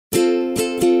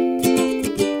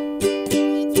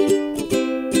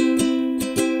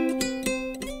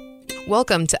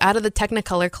Welcome to Out of the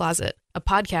Technicolor Closet, a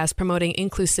podcast promoting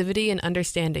inclusivity and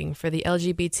understanding for the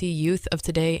LGBT youth of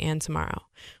today and tomorrow.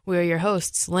 We are your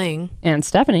hosts, Ling and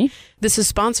Stephanie. This is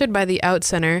sponsored by the Out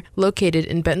Center, located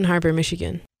in Benton Harbor,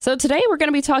 Michigan. So today we're going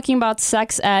to be talking about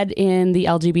sex ed in the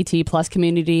LGBT plus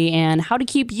community and how to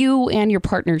keep you and your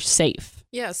partner safe.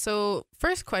 Yeah, so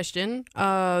first question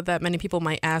that many people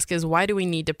might ask is, why do we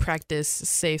need to practice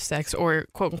safe sex or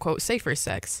quote-unquote safer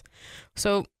sex?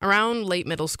 So around late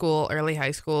middle school, early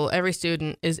high school, every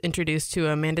student is introduced to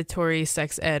a mandatory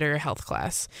sex ed or health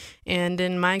class. And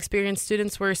in my experience,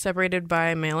 students were separated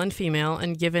by male and female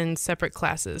and given separate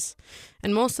classes.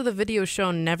 And most of the videos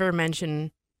shown never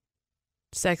mention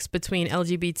sex between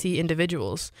LGBT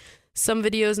individuals. Some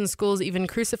videos in schools even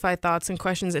crucify thoughts and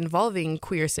questions involving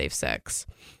queer safe sex.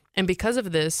 And because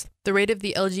of this, the rate of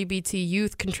the LGBT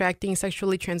youth contracting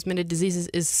sexually transmitted diseases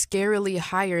is scarily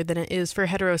higher than it is for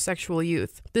heterosexual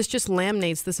youth. This just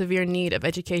laminates the severe need of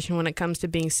education when it comes to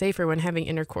being safer when having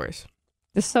intercourse.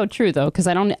 This is so true, though, because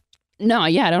I don't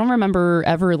remember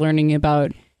ever learning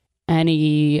about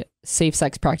any safe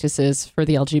sex practices for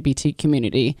the LGBT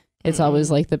community. It's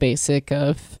always like the basic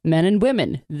of men and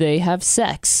women, they have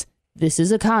sex. This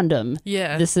is a condom.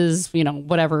 Yeah. This is,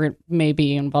 whatever it may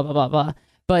be and blah, blah, blah, blah.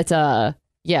 But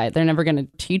they're never going to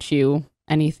teach you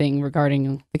anything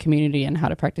regarding the community and how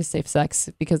to practice safe sex,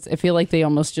 because I feel like they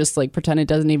almost just like pretend it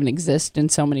doesn't even exist in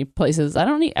so many places. I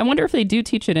wonder if they do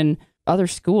teach it in other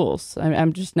schools.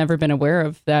 I'm just never been aware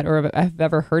of that, or I've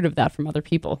ever heard of that from other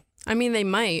people. I mean, they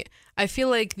might. I feel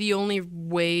like the only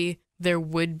way there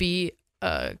would be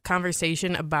a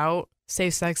conversation about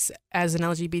safe sex as an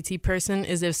LGBT person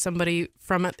is if somebody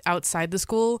from outside the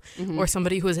school or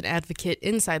somebody who is an advocate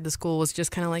inside the school was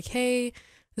just kind of like, hey,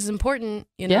 this is important.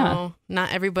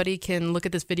 Not everybody can look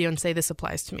at this video and say this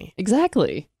applies to me.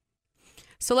 Exactly.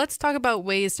 So let's talk about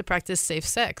ways to practice safe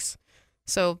sex.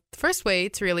 So the first way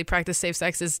to really practice safe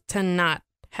sex is to not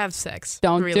have sex.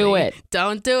 Don't do it.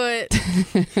 Don't do it.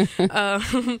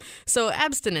 So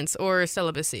abstinence or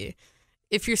celibacy.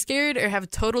 If you're scared or have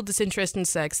total disinterest in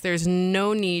sex, there's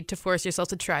no need to force yourself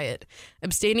to try it.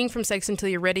 Abstaining from sex until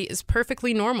you're ready is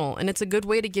perfectly normal, and it's a good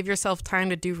way to give yourself time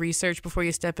to do research before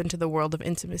you step into the world of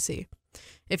intimacy.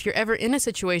 If you're ever in a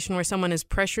situation where someone is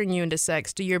pressuring you into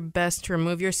sex, do your best to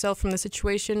remove yourself from the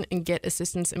situation and get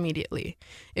assistance immediately.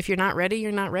 If you're not ready,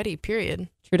 you're not ready, period.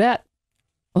 True that.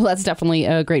 Well, that's definitely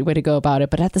a great way to go about it.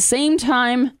 But at the same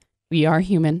time, we are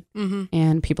human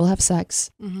and people have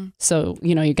sex. So,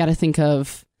 you got to think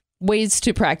of ways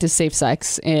to practice safe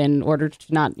sex in order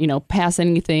to not, pass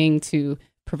anything to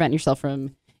prevent yourself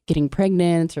from getting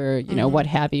pregnant or, what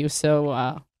have you.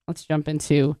 So let's jump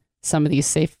into some of these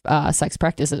safe sex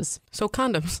practices. So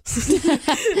condoms.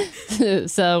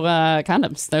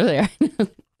 Condoms, there they are.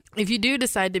 If you do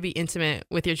decide to be intimate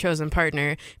with your chosen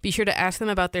partner, be sure to ask them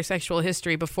about their sexual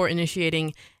history before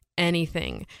initiating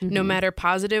anything. No matter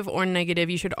positive or negative,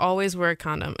 you should always wear a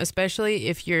condom, especially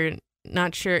if you're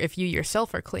not sure if you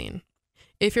yourself are clean.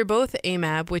 If you're both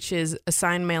AMAB, which is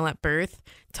assigned male at birth,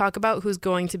 talk about who's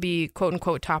going to be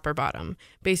quote-unquote top or bottom,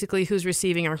 basically who's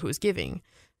receiving or who's giving.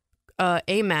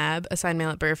 AMAB, assigned male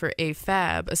at birth, or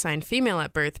AFAB, assigned female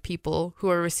at birth, people who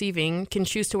are receiving can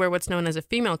choose to wear what's known as a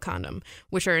female condom,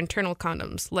 which are internal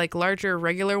condoms, like larger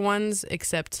regular ones,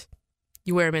 except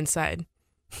you wear them inside.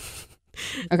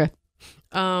 Okay.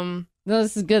 No,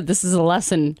 this is good. This is a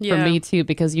lesson for me too,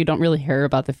 because you don't really hear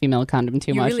about the female condom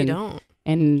too much. You really don't.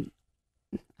 And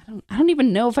I don't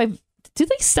even know if do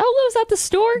they sell those at the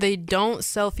store? They don't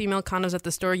sell female condoms at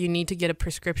the store. You need to get a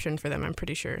prescription for them, I'm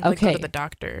pretty sure. Okay. Like go to the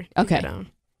doctor. Okay.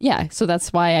 Yeah. So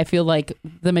that's why I feel like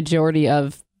the majority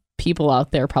of people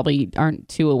out there probably aren't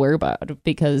too aware about it,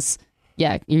 because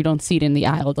you don't see it in the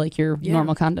aisle like your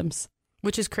normal condoms.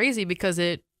 Which is crazy, because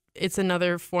it's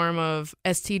another form of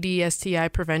STD, STI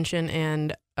prevention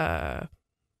and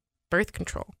birth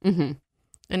control. And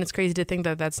it's crazy to think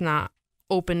that that's not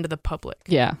open to the public.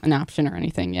 Yeah, an option or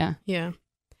anything, Yeah.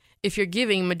 If you're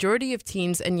giving, majority of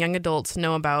teens and young adults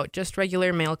know about just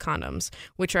regular male condoms,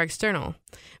 which are external.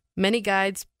 Many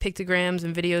guides, pictograms,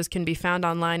 and videos can be found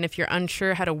online if you're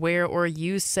unsure how to wear or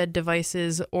use said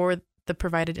devices, or the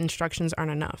provided instructions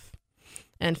aren't enough.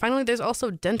 And finally, there's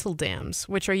also dental dams,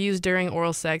 which are used during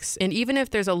oral sex. And even if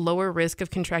there's a lower risk of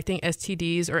contracting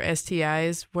STDs or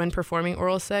STIs when performing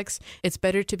oral sex, it's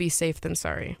better to be safe than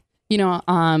sorry.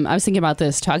 I was thinking about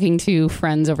this, talking to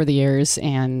friends over the years,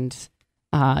 and,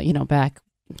 back,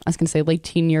 I was going to say late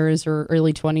teen years or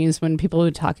early 20s, when people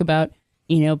would talk about,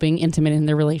 being intimate in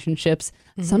their relationships.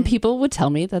 Some people would tell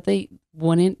me that they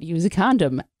wouldn't use a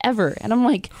condom ever. And I'm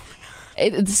like,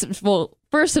 well,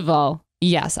 first of all,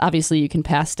 yes, obviously you can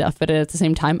pass stuff, but at the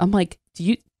same time, I'm like, do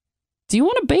you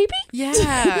want a baby?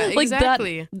 Yeah, like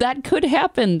exactly. That could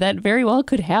happen. That very well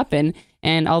could happen.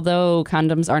 And although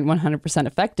condoms aren't 100%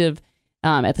 effective,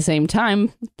 at the same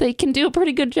time, they can do a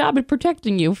pretty good job at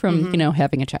protecting you from,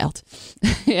 having a child.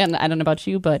 And I don't know about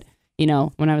you, but,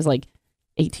 when I was like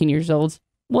 18 years old,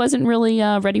 wasn't really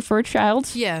ready for a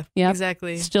child. Yeah,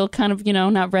 exactly. Still kind of,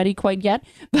 not ready quite yet.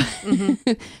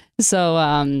 So,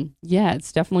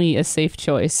 it's definitely a safe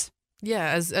choice.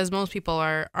 Yeah, as most people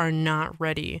are not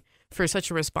ready for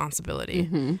such a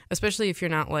responsibility, especially if you're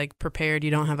not like prepared,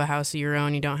 you don't have a house of your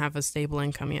own, you don't have a stable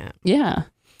income yet. Yeah.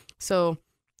 So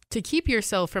to keep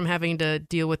yourself from having to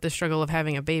deal with the struggle of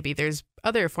having a baby, there's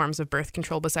other forms of birth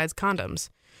control besides condoms.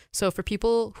 So for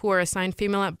people who are assigned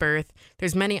female at birth,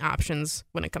 there's many options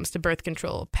when it comes to birth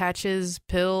control: patches,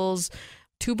 pills,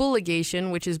 tubal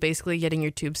ligation, which is basically getting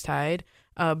your tubes tied,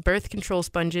 birth control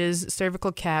sponges,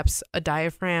 cervical caps, a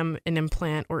diaphragm, an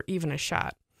implant, or even a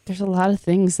shot. There's a lot of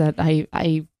things that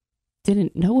I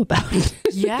didn't know about.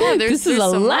 Yeah, this is a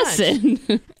so lesson.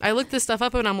 I looked this stuff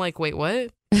up and I'm like, wait,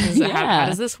 what? How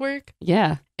does this work?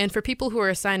 Yeah. And for people who are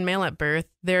assigned male at birth,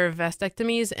 there are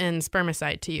vasectomies and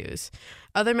spermicide to use.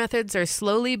 Other methods are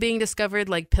slowly being discovered,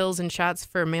 like pills and shots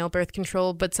for male birth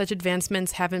control, but such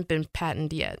advancements haven't been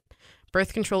patented yet.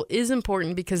 Birth control is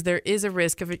important because there is a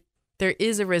risk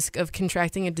of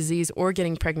contracting a disease or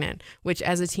getting pregnant, which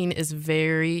as a teen is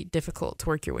very difficult to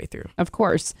work your way through. Of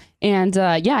course. And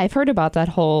I've heard about that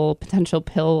whole potential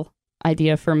pill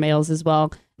idea for males as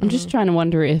well. I'm just trying to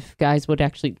wonder if guys would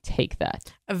actually take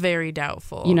that. Very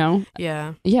doubtful.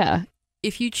 Yeah. Yeah.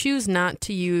 If you choose not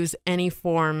to use any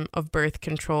form of birth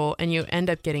control and you end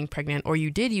up getting pregnant, or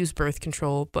you did use birth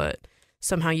control, but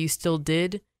somehow you still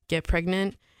did get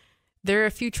pregnant, there are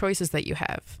a few choices that you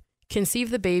have. Conceive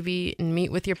the baby and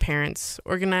meet with your parents,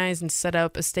 organize and set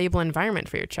up a stable environment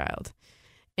for your child.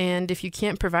 And if you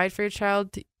can't provide for your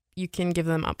child, you can give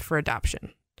them up for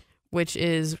adoption, which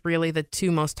is really the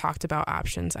two most talked about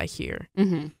options I hear.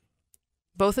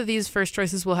 Both of these first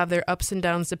choices will have their ups and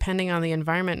downs depending on the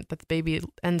environment that the baby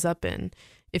ends up in.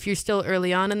 If you're still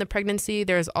early on in the pregnancy,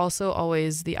 there is also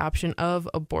always the option of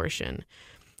abortion.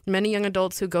 Many young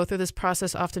adults who go through this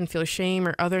process often feel shame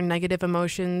or other negative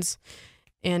emotions.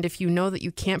 And if you know that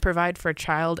you can't provide for a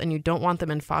child and you don't want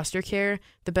them in foster care,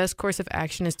 the best course of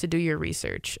action is to do your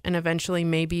research and eventually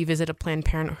maybe visit a Planned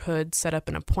Parenthood, set up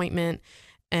an appointment,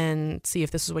 and see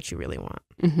if this is what you really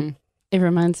want. It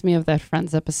reminds me of that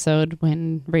Friends episode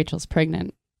when Rachel's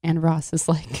pregnant and Ross is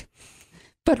like,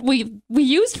 but we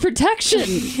used protection,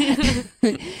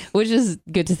 which is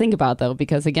good to think about, though,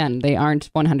 because, again, they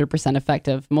aren't 100%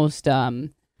 effective, most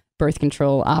birth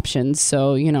control options.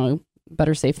 So,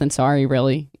 better safe than sorry,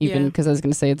 really, even because I was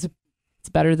going to say it's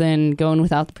better than going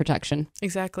without the protection.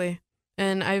 Exactly.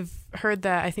 And I've heard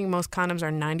that I think most condoms are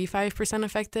 95%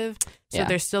 effective. So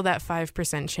there's still that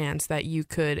 5% chance that you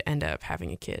could end up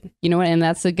having a kid. You know what? And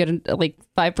that's a good,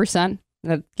 5%.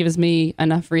 That gives me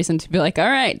enough reason to be like, all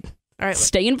right,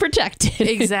 staying protected.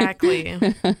 Exactly.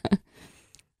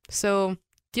 So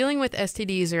dealing with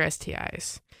STDs or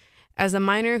STIs. As a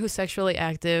minor who's sexually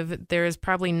active, there is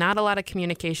probably not a lot of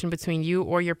communication between you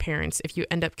or your parents if you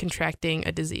end up contracting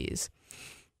a disease.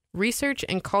 Research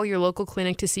and call your local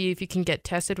clinic to see if you can get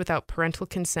tested without parental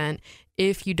consent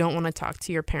if you don't want to talk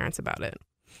to your parents about it.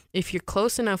 If you're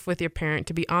close enough with your parent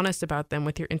to be honest about them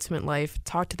with your intimate life,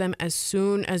 talk to them as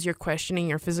soon as you're questioning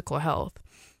your physical health.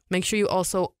 Make sure you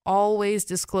also always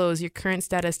disclose your current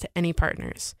status to any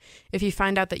partners. If you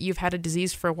find out that you've had a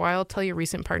disease for a while, tell your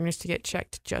recent partners to get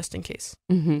checked just in case.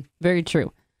 Very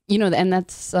true. And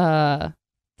that's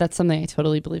something I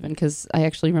totally believe in, because I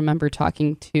actually remember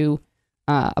talking to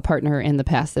a partner in the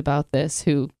past about this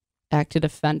who acted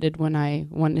offended when I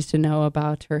wanted to know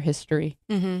about her history.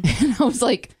 And I was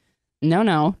like,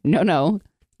 no.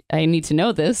 I need to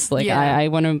know this. I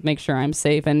want to make sure I'm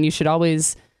safe. And you should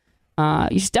always,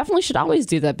 definitely should always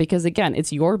do that, because, again,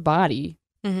 it's your body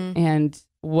and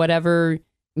whatever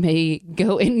may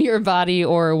go in your body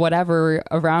or whatever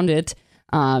around it,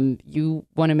 you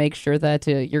want to make sure that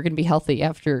you're going to be healthy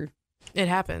after it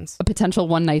happens. A potential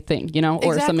one night thing,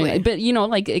 or something. But,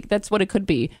 that's what it could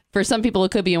be. For some people,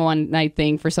 it could be a one night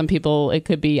thing. For some people, it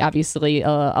could be obviously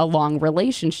a long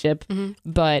relationship.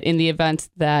 But in the event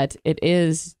that it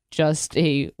is just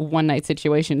a one night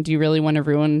situation, do you really want to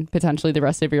ruin potentially the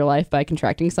rest of your life by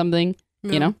contracting something?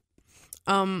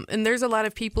 And there's a lot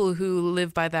of people who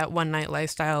live by that one night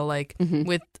lifestyle,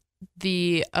 with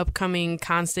the upcoming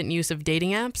constant use of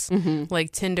dating apps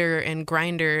like Tinder and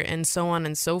Grindr and so on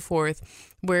and so forth,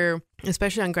 where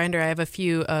especially on Grindr, I have a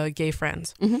few gay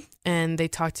friends and they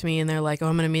talk to me and they're like, oh,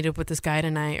 I'm going to meet up with this guy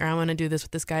tonight, or I want to do this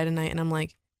with this guy tonight. And I'm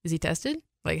like, is he tested?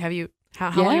 Like, how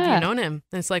long have you known him?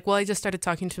 And it's like, well, I just started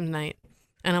talking to him tonight.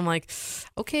 And I'm like,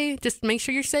 okay, just make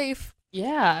sure you're safe.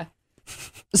 Yeah.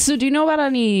 So do you know about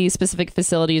any specific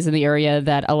facilities in the area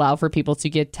that allow for people to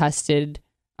get tested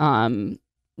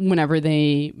whenever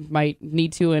they might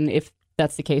need to? And if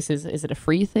that's the case, is it a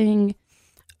free thing?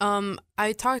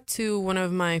 I talked to one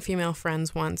of my female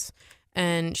friends once,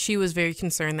 and she was very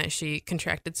concerned that she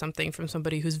contracted something from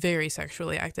somebody who's very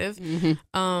sexually active.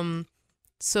 Mm-hmm.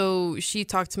 So she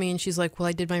talked to me and she's like, well,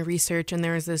 I did my research and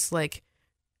there was this like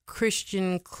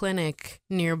Christian clinic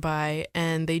nearby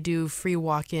and they do free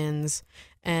walk-ins,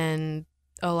 and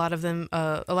a lot of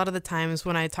the times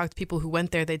when I talk to people who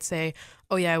went there, they'd say,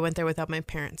 oh yeah, I went there without my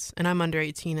parents and I'm under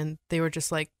 18, and they were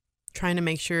just like trying to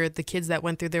make sure the kids that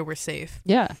went through there were safe.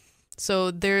 Yeah.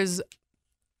 So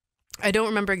I don't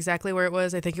remember exactly where it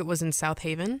was. I think it was in South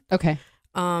Haven. Okay.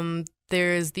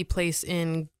 There's the place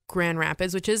in Grand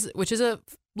Rapids, which is a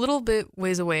little bit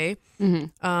ways away.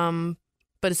 Mm-hmm.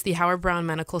 But it's the Howard Brown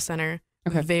Medical Center.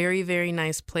 Okay. Very, very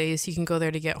nice place. You can go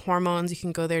there to get hormones. You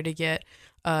can go there to get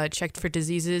checked for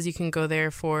diseases. You can go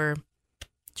there for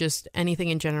just anything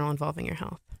in general involving your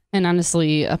health. And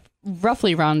honestly,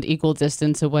 roughly around equal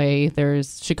distance away,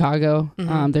 there's Chicago.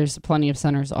 Mm-hmm. There's plenty of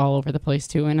centers all over the place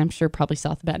too, and I'm sure probably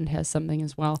South Bend has something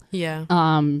as well. Yeah.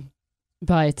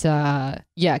 But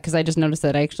yeah, because I just noticed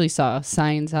that I actually saw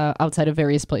signs outside of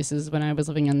various places when I was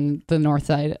living on the north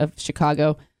side of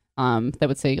Chicago that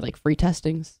would say like free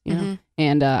testings, you know.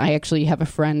 And I actually have a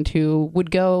friend who would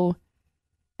go.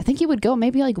 I think he would go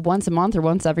maybe like once a month or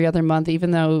once every other month,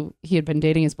 even though he had been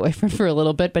dating his boyfriend for a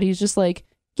little bit. But he's just like,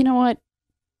 you know what?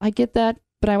 I get that,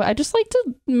 but I just like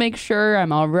to make sure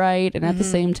I'm all right. And at the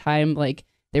same time, like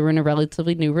they were in a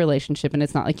relatively new relationship, and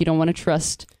it's not like you don't want to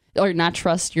trust or not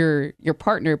trust your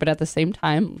partner, but at the same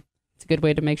time, it's a good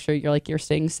way to make sure you're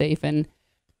staying safe and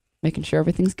making sure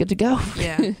everything's good to go.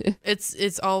 Yeah,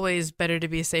 it's always better to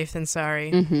be safe than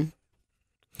sorry. Mm-hmm.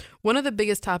 One of the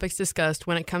biggest topics discussed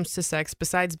when it comes to sex,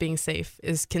 besides being safe,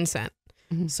 is consent.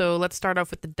 Mm-hmm. So let's start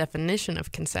off with the definition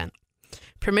of consent.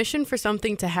 Permission for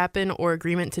something to happen or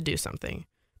agreement to do something.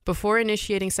 Before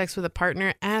initiating sex with a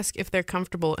partner, ask if they're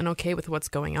comfortable and okay with what's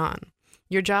going on.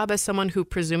 Your job as someone who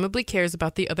presumably cares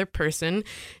about the other person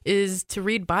is to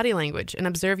read body language and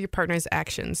observe your partner's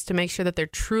actions to make sure that they're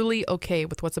truly okay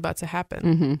with what's about to happen.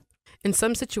 Mm-hmm. In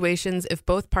some situations, if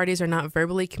both parties are not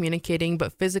verbally communicating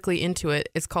but physically into it,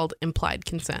 it's called implied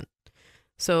consent.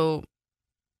 So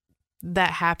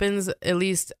that happens, at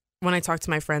least when I talk to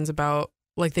my friends about,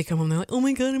 like, they come home, they're like, oh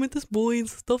my God, I met this boy and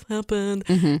stuff happened.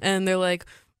 Mm-hmm. And they're like,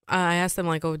 I asked them,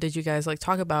 like, oh, did you guys like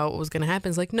talk about what was going to happen?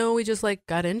 It's like, no, we just like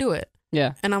got into it.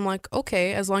 Yeah. And I'm like,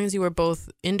 okay, as long as you were both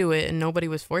into it and nobody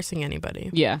was forcing anybody.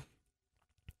 Yeah.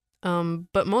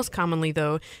 But most commonly,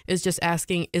 though, is just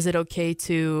asking, is it okay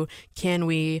to, can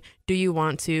we, do you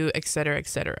want to, et cetera,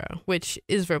 which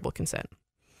is verbal consent.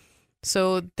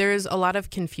 So there's a lot of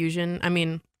confusion. I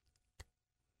mean,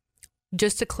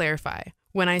 just to clarify,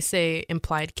 when I say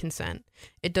implied consent,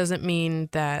 it doesn't mean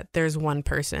that there's one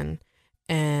person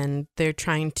and they're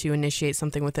trying to initiate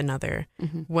something with another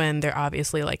when they're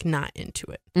obviously like not into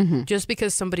it. Mm-hmm. Just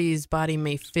because somebody's body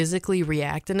may physically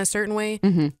react in a certain way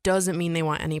doesn't mean they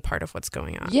want any part of what's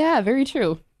going on. Yeah, very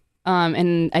true.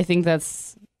 And I think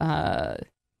that's, I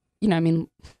mean,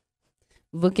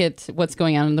 look at what's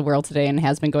going on in the world today and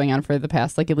has been going on for the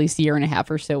past like at least year and a half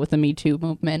or so with the Me Too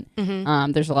movement.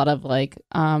 Mm-hmm. There's a lot of like,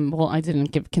 well, I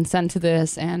didn't give consent to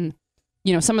this. And,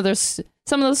 some of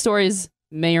those stories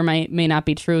may or may not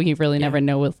be true. You really never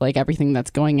know with like everything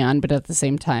that's going on. But at the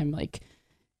same time, like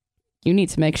you need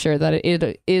to make sure that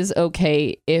it is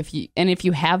okay if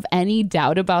you have any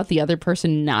doubt about the other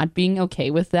person not being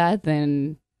okay with that,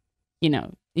 then,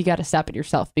 you got to stop it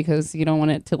yourself because you don't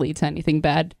want it to lead to anything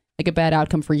bad, like a bad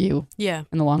outcome for you. Yeah.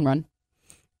 In the long run.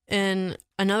 And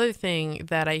another thing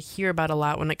that I hear about a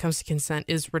lot when it comes to consent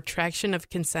is retraction of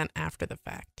consent after the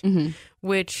fact,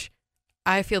 which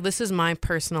I feel, this is my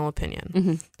personal opinion.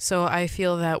 Mm-hmm. So I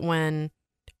feel that when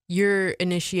you're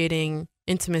initiating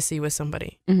intimacy with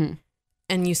somebody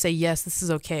and you say, yes, this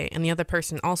is okay, and the other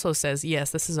person also says,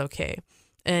 yes, this is okay,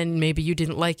 and maybe you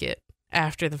didn't like it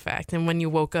after the fact, and when you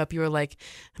woke up, you were like,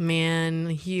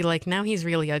 man, now he's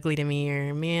really ugly to me,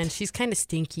 or man, she's kind of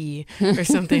stinky, or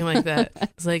something like that.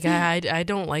 It's like, I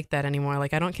don't like that anymore.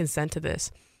 Like, I don't consent to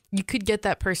this. You could get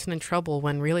that person in trouble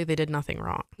when really they did nothing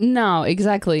wrong. No,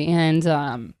 exactly. And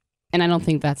I don't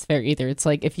think that's fair either. It's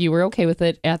like, if you were okay with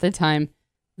it at the time,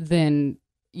 then,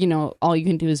 all you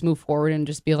can do is move forward and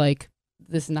just be like,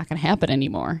 this is not going to happen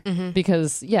anymore. Mm-hmm.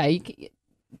 Because, yeah,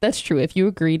 that's true. If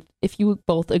you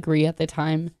both agree at the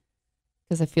time,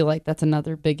 Because I feel like that's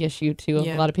another big issue too. Of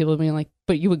Yeah. a lot of people being like,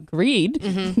 but you agreed,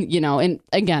 you know, and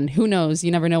again, who knows?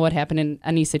 You never know what happened in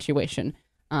any situation.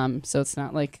 So it's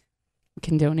not like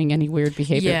condoning any weird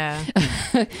behavior. Yeah.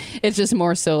 It's just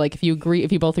more so like if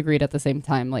you both agreed at the same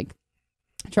time, like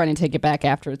trying to take it back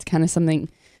after, it's kind of something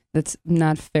that's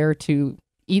not fair to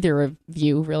either of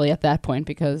you really at that point,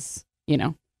 because, you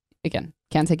know, again,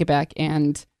 can't take it back,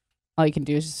 and all you can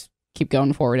do is just keep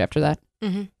going forward after that.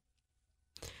 Mm-hmm.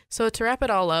 So to wrap it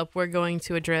all up, we're going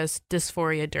to address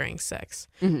dysphoria during sex.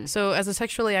 Mm-hmm. So as a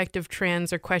sexually active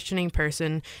trans or questioning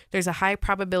person, there's a high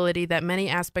probability that many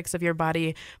aspects of your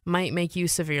body might make you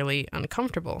severely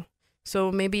uncomfortable.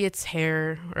 So maybe it's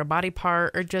hair or a body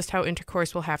part or just how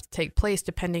intercourse will have to take place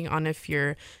depending on if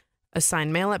you're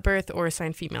assigned male at birth or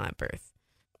assigned female at birth.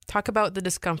 Talk about the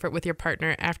discomfort with your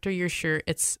partner after you're sure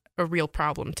it's a real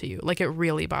problem to you, like it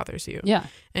really bothers you. Yeah.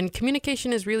 And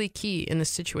communication is really key in this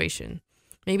situation.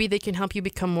 Maybe they can help you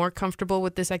become more comfortable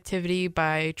with this activity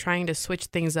by trying to switch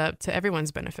things up to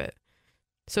everyone's benefit.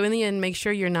 So in the end, make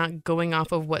sure you're not going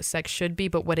off of what sex should be,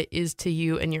 but what it is to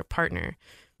you and your partner.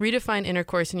 Redefine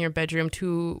intercourse in your bedroom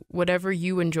to whatever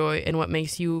you enjoy and what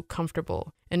makes you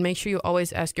comfortable. And make sure you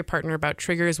always ask your partner about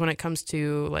triggers when it comes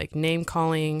to like name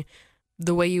calling,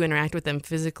 the way you interact with them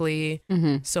physically,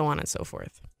 so on and so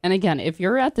forth. And again, if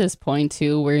you're at this point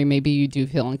too, where maybe you do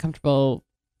feel uncomfortable,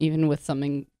 even with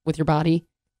something with your body,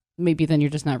 maybe then you're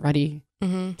just not ready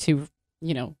to,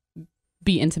 you know,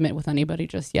 be intimate with anybody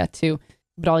just yet too.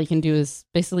 But all you can do is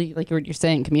basically, like you're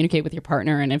saying, communicate with your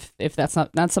partner. And if that's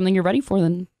not something you're ready for,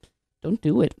 then don't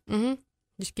do it.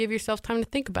 Just give yourself time to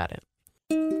think about it.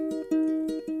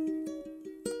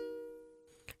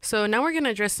 So now we're going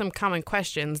to address some common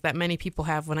questions that many people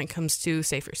have when it comes to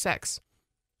safer sex.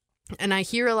 And I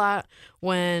hear a lot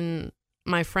when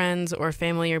my friends or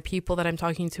family or people that I'm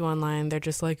talking to online, they're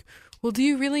just like, well, do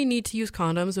you really need to use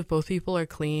condoms if both people are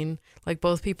clean? Like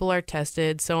both people are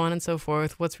tested, so on and so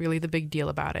forth. What's really the big deal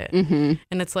about it? And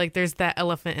it's like, there's that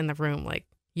elephant in the room, like,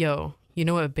 yo, you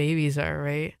know what babies are,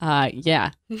 right?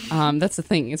 Yeah. That's the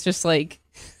thing. It's just like,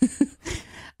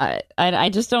 I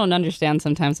just don't understand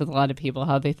sometimes with a lot of people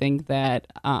how they think that,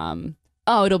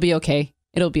 oh, it'll be okay.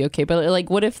 It'll be okay. But like,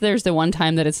 what if there's the one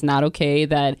time that it's not okay,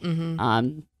 that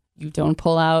you don't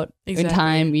pull out in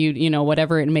time, you know,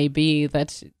 whatever it may be,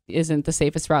 that isn't the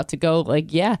safest route to go.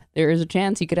 Like, yeah, there is a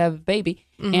chance you could have a baby.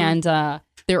 And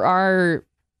there are,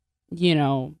 you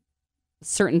know,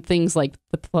 certain things like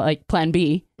plan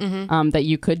B that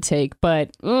you could take.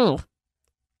 But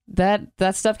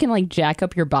that stuff can like jack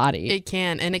up your body. It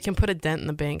can. And it can put a dent in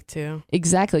the bank too.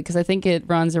 Exactly. Because I think it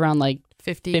runs around like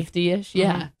 50-ish.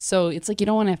 Yeah. So it's like, you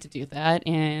don't want to have to do that.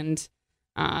 And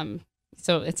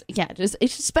so it's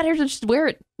just better to just wear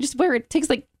it. Just wear it. It takes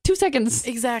like 2 seconds.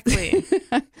 Exactly.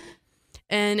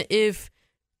 And if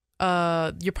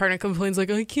your partner complains like,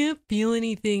 I can't feel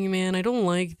anything, man, I don't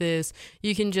like this,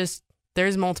 you can just,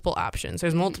 there's multiple options.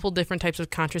 There's multiple different types of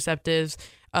contraceptives.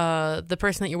 The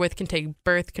person that you're with can take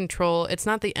birth control. It's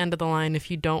not the end of the line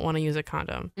if you don't want to use a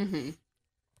condom.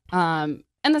 And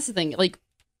that's the thing, like,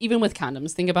 even with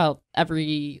condoms, think about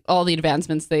all the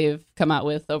advancements they've come out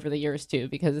with over the years too,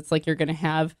 because it's like you're going to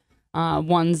have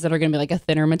ones that are going to be like a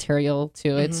thinner material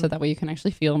to it, so that way you can actually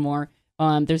feel more.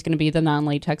 There's going to be the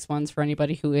non-latex ones for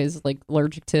anybody who is like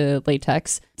allergic to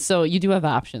latex. So you do have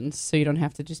options, so you don't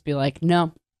have to just be like,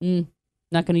 no,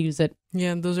 not going to use it.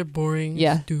 Yeah, those are boring.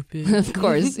 Yeah, stupid. Of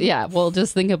course. Yeah. Well,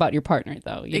 just think about your partner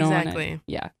though. You exactly. Don't wanna,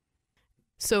 yeah.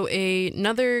 So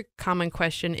another common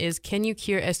question is, can you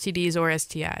cure STDs or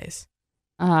STIs?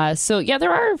 So yeah,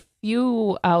 there are a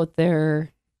few out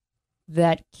there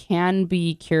that can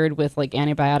be cured with like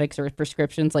antibiotics or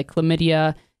prescriptions, like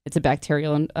chlamydia. It's a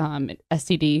bacterial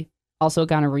STD. Also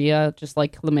gonorrhea, just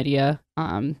like chlamydia.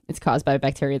 It's caused by a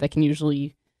bacteria that can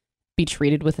usually be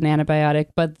treated with an antibiotic.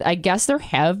 But I guess there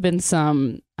have been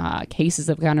some cases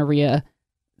of gonorrhea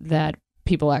that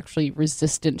people actually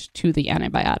resistant to the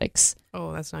antibiotics.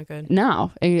 Oh, that's not good.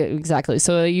 No, exactly.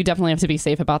 So you definitely have to be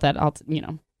safe about that.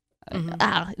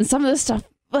 And some of this stuff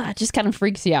just kind of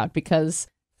freaks you out because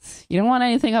you don't want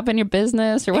anything up in your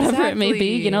business or whatever it may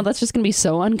be. You know, that's just going to be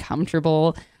so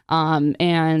uncomfortable.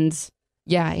 And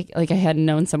yeah, I had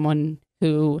known someone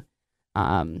who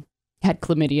had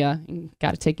chlamydia and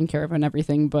got it taken care of and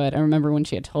everything. But I remember when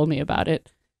she had told me about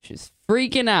it, she's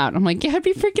freaking out. I'm like, yeah, I'd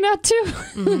be freaking out too.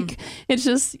 Like, it's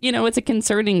just, you know, it's a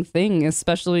concerning thing,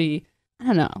 especially, I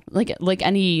don't know, like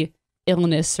any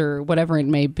illness or whatever it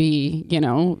may be, you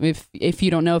know, if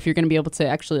you don't know if you're going to be able to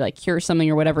actually like cure something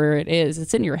or whatever it is,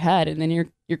 it's in your head, and then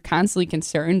you're constantly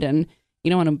concerned, and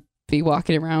you don't want to be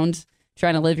walking around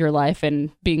trying to live your life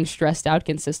and being stressed out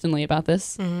consistently about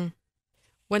this.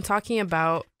 when talking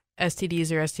about STDs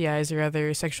or STIs or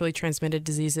other sexually transmitted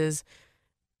diseases,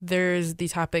 there's the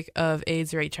topic of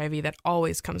AIDS or HIV that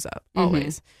always comes up,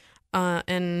 always.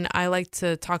 And I like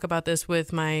to talk about this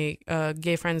with my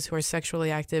gay friends who are sexually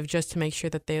active, just to make sure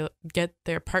that they get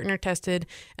their partner tested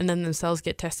and then themselves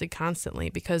get tested constantly,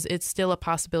 because it's still a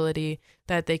possibility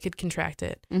that they could contract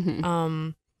it.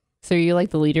 So you're like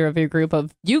the leader of your group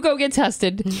of, you go get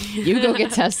tested, you go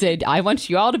get tested. I want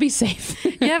you all to be safe.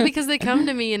 Yeah, because they come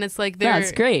to me and it's like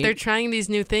that's great. They're trying these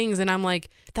new things and I'm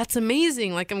like, that's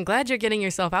amazing. Like, I'm glad you're getting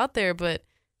yourself out there, but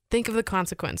think of the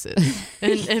consequences.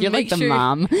 And you're like the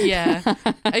mom. Yeah,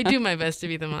 I do my best to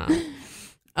be the mom.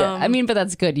 I mean, but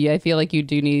that's good. I feel like you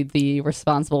do need the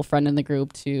responsible friend in the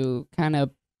group to kind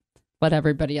of let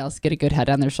everybody else get a good head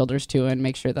on their shoulders too, and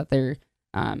make sure that they're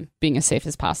being as safe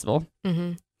as possible.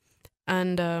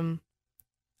 And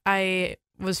I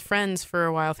was friends for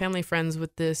a while, family friends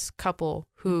with this couple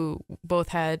who both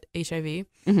had HIV,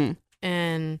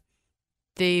 and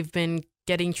they've been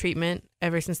getting treatment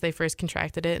ever since they first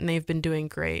contracted it, and they've been doing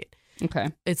great. Okay.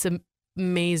 It's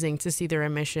amazing to see their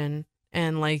remission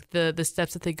and like the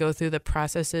steps that they go through, the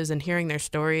processes, and hearing their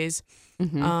stories.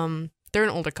 They're an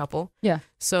older couple. Yeah.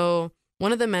 So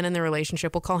one of the men in the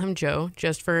relationship, we'll call him Joe,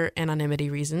 just for anonymity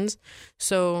reasons.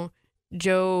 So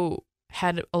Joe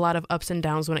had a lot of ups and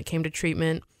downs when it came to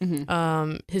treatment.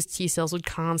 His T cells would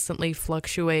constantly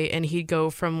fluctuate, and he'd go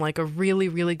from like a really,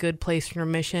 really good place in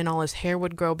remission. All his hair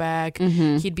would grow back.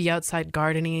 He'd be outside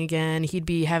gardening again. He'd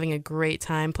be having a great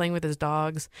time playing with his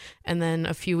dogs. And then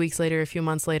a few months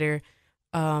later,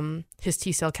 his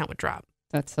T cell count would drop.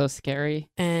 That's so scary.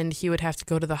 And he would have to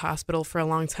go to the hospital for a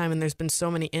long time. And there's been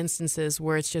so many instances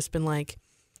where it's just been like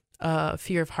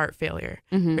fear of heart failure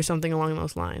or something along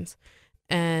those lines.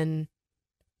 And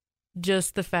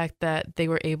just the fact that they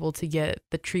were able to get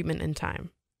the treatment in time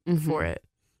for it,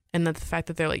 and that the fact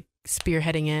that they're like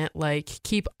spearheading it, like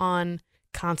keep on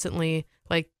constantly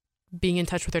like being in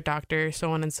touch with their doctor,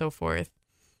 so on and so forth.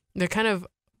 They're kind of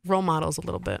role models a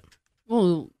little bit.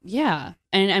 Well, yeah.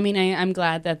 And I mean, I'm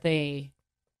glad that they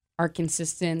are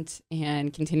consistent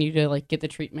and continue to like get the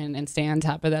treatment and stay on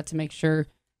top of that to make sure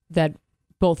that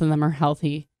both of them are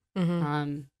healthy.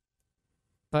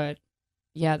 But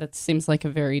yeah, that seems like a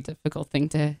very difficult thing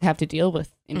to have to deal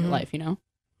with in your life, you know?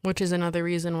 Which is another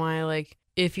reason why, like,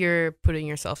 if you're putting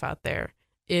yourself out there,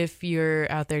 if you're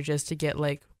out there just to get,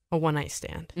 like, a one-night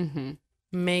stand,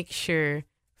 make sure,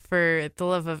 for the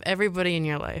love of everybody in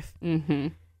your life,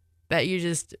 that you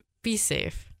just be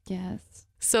safe. Yes.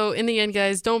 So, in the end,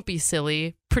 guys, don't be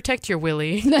silly. Protect your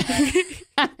willy.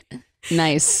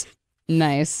 Nice.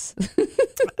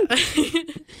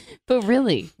 But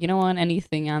really, you don't want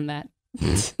anything on that.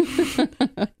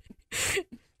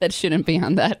 That shouldn't be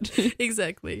on that.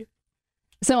 Exactly.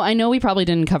 So I know we probably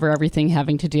didn't cover everything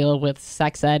having to deal with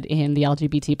sex ed in the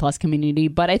LGBT plus community,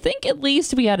 but I think at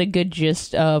least we had a good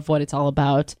gist of what it's all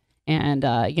about, and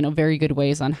very good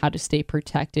ways on how to stay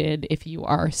protected if you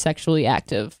are sexually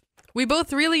active. We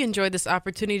both really enjoyed this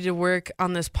opportunity to work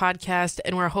on this podcast,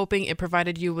 and we're hoping it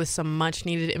provided you with some much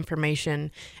needed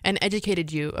information and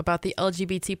educated you about the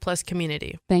LGBT plus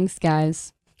community. Thanks,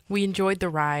 guys. We enjoyed the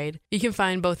ride. You can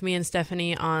find both me and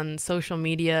Stephanie on social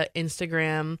media,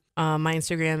 Instagram. My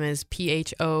Instagram is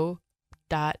pho.dac.linh.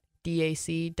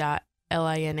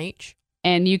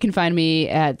 And you can find me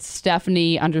at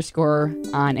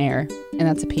Stephanie_on-air. And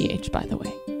that's a PH, by the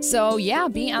way. So yeah,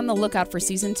 be on the lookout for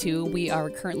season 2. We are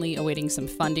currently awaiting some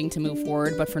funding to move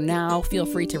forward. But for now, feel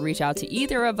free to reach out to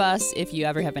either of us if you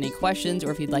ever have any questions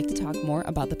or if you'd like to talk more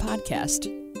about the podcast.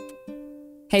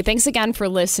 Hey, thanks again for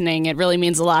listening. It really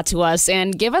means a lot to us.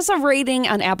 And give us a rating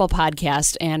on Apple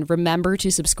Podcast. And remember to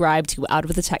subscribe to Out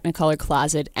of the Technicolor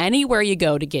Closet anywhere you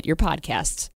go to get your podcasts.